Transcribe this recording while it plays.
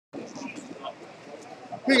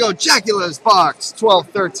Here you go, djackula's box,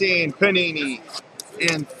 12-13, Panini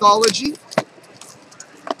Anthology.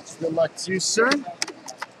 Good luck to you, sir.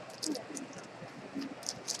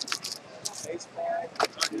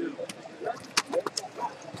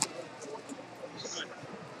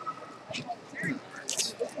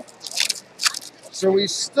 So we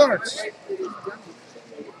start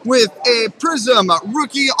with a Prism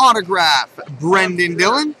rookie autograph, Brendan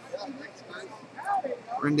Dillon.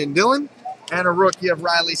 And a rookie of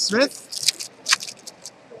Riley Smith.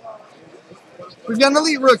 We've got an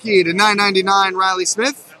elite rookie to 999, Riley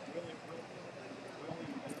Smith.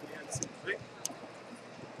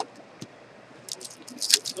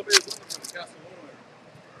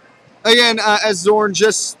 Again, as Zorn,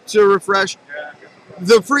 just to refresh,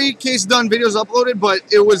 the free case done video is uploaded, but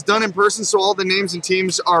it was done in person, so all the names and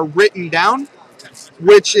teams are written down,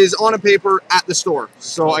 which is on a paper at the store.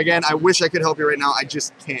 So again, I wish I could help you right now. I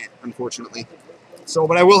just can't, unfortunately. So,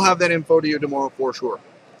 but I will have that info to you tomorrow for sure.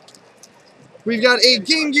 We've got a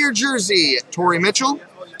Game Gear jersey, Torrey Mitchell.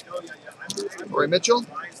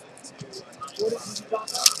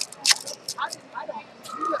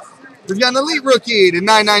 We've got an elite rookie to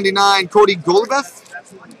 999, Cody Golubeth.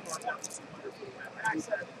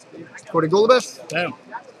 Damn.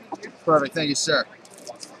 Perfect, thank you, sir.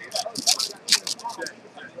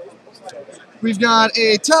 We've got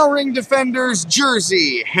a Towering Defenders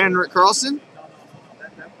jersey, Henrik Karlsson.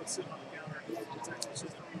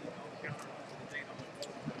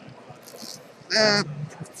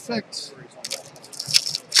 Perfect.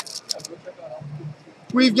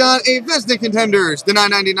 We've got a Vesna Contenders, the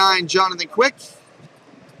 999, Jonathan Quick.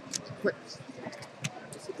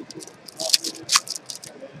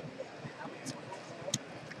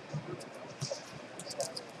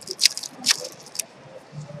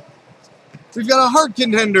 We've got a Heart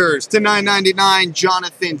Contenders to 999,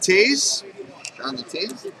 Jonathan Taze.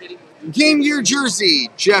 Game Gear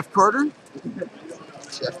jersey, Jeff Carter.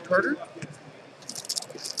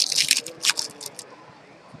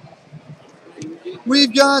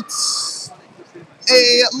 We've got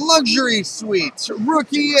a luxury suite,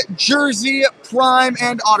 rookie jersey, prime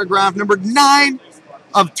and autograph, number 9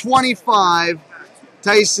 of 25,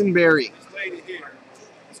 Tyson Berry.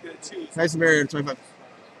 Tyson Berry, number 25.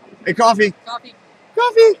 Hey, coffee.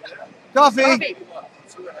 Coffee.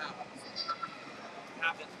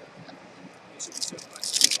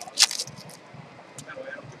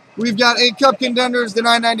 We've got a Cup Contenders, the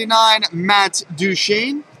 999, Matt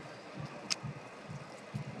Duchene.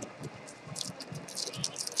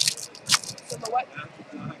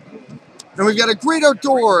 And we've got a Great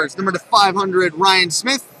Outdoors, number 500, Ryan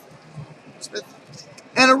Smith.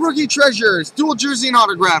 And a Rookie Treasures, dual jersey and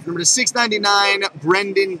autograph, number 699,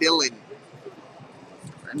 Brendan Dillon.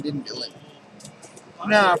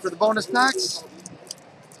 Now, for the bonus packs,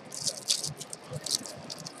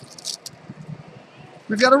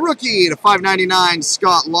 we've got a rookie to 599,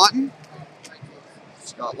 Scott Lawton.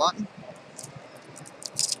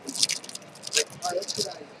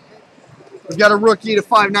 We've got a rookie to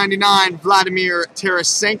 599, Vladimir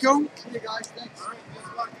Tarasenko.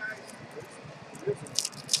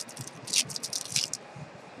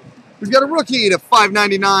 We've got a rookie to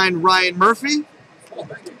 599, Ryan Murphy.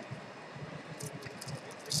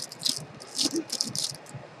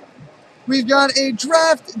 We've got a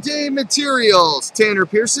Draft Day Materials, Tanner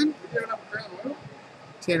Pearson.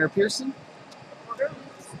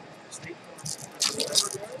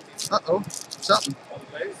 Uh-oh, something.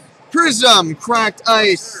 Prism Cracked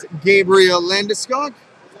Ice, Gabriel Landeskog.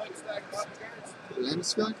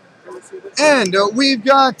 And we've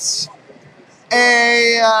got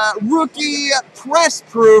a rookie press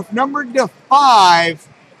proof, numbered to 5,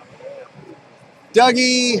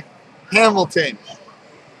 Dougie Hamilton.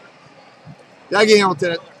 Dougie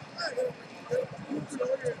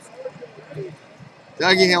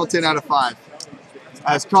Hamilton out of 5.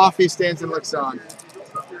 As coffee stands and looks on.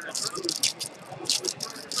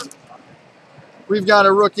 We've got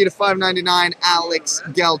a rookie to 599, Alex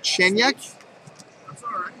Galchenyuk.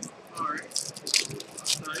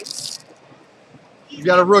 We've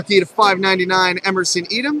got a rookie to 599, Emerson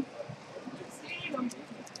Edom.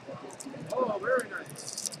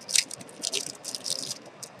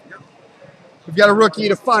 We've got a rookie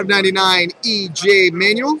to 599, E.J.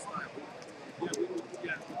 Manuel.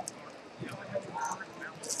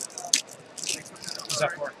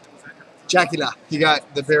 Djackula, he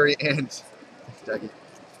got the very end.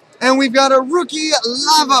 And we've got a rookie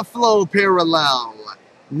Lava Flow parallel,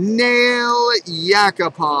 Nail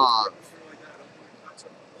Yakupov.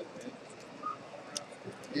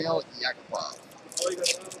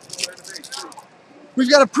 We've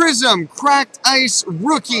got a Prism Cracked Ice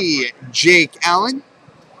rookie, Jake Allen.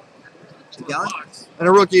 And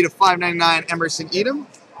a rookie to 599, Emerson Edom.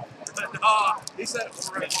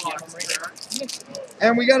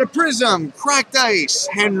 And we got a Prism Cracked Ice,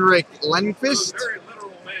 Henrik Lundqvist.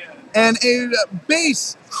 And a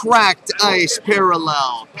base Cracked Ice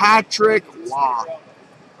parallel, Patrick Waugh.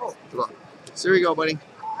 So here you go, buddy.